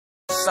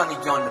Sunny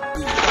on the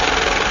beat.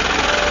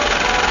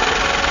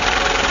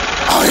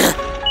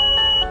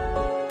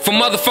 From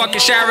motherfucking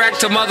Chirac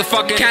to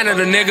motherfucking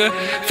Canada, nigga.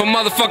 From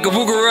motherfucking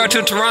Woogaroo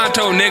to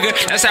Toronto, nigga.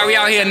 That's how we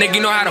out here, nigga.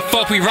 You know how the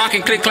fuck we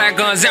rockin', click clack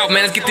guns out,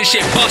 man. Let's get this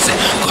shit bustin'.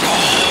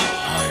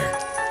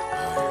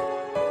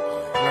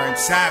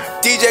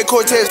 DJ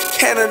Cortez,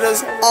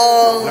 Canada's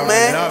own,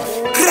 man.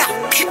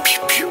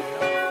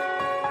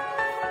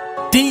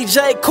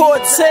 DJ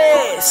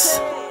Cortez,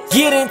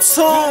 get in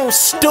tune,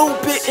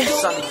 stupid.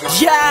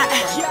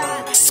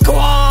 Yeah,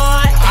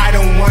 squad. I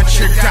don't want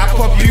your dap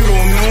up, you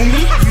don't know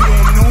me. You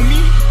don't know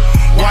me.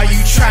 Why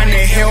you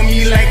tryna hail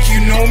me like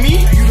you know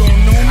me? You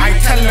don't know me. I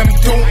tell them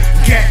don't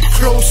get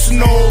close,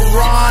 no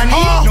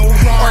Ronnie,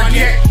 or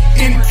get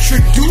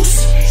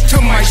introduced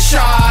to my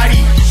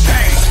shawty.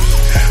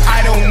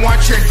 I don't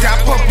want your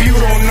dap up, you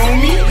don't know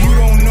me. You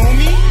don't know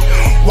me.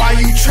 Why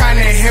you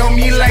tryna hail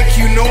me like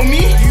you know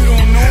me? You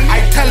don't know me. I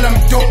tell them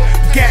don't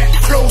get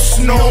close,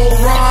 no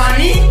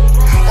Ronnie,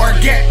 or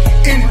get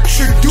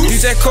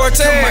introduced DJ Cortez,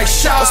 to my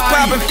shawty. what's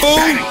poppin',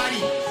 fool?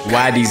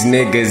 Why these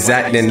niggas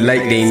acting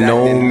like they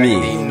know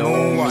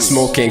me?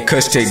 Smoking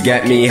kush to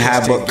get me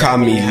high, but call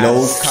me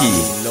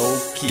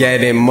low-key.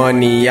 Getting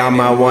money, I'm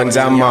my ones,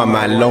 I'm on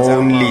my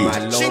lonely.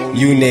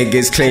 You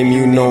niggas claim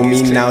you know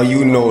me, now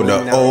you know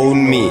the old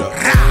me.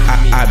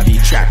 I be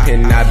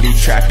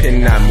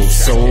trapping, I move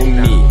so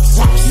neat.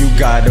 You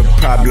got a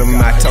problem,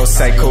 I tell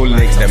Psycho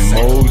lick the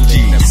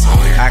emojis.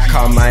 I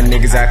call my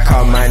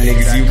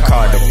niggas, you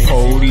call the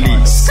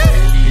police.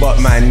 But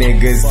my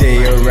niggas,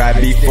 they arrive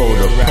before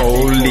the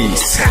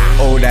police.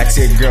 Oh, that's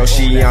your girl,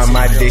 she on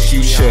my dish,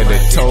 you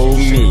should've told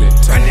me.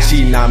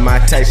 She not my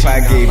type,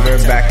 I gave her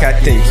back, I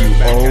think you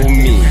owe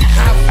me.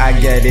 I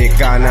get it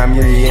gone, I'm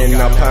reeing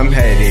up, I'm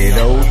headed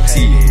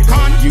OT.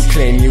 You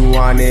claim you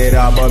want it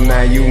all, but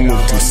man, you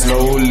move too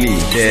slowly.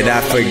 Did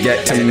I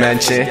forget to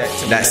mention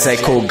that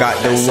Psycho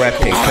got the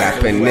weapon?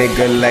 Clap a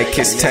nigga like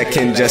it's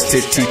Tekken just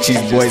to teach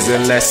these boys a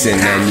lesson.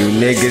 And you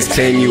niggas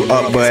claim you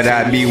up, but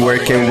I be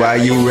working while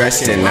you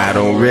resting. I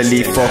don't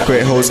really fuck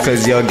with hoes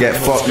cause you'll get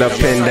fucked up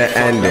in the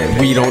ending.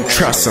 We don't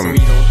trust them.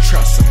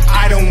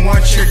 I don't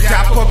want your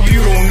dap up, you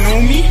don't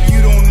know me.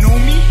 You don't know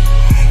me.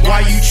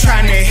 Why you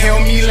tryna hail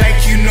me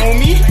like you know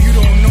me? You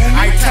don't know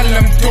me. I tell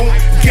them don't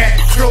get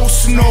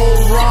close, no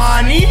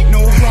Ronnie,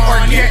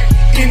 or get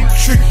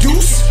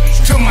introduced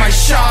to my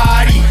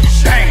shawty.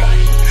 Bang.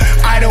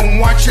 I don't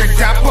want your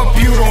dap up,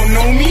 you don't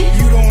know me.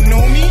 You don't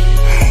know me.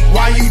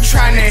 Why you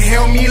tryna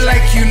hail me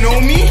like you know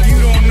me?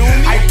 You don't know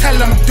me. I tell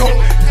them don't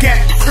get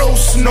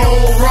close, no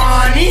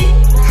Ronnie,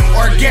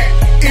 or get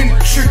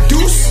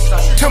introduced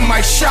to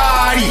my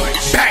shawty.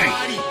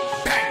 Bang.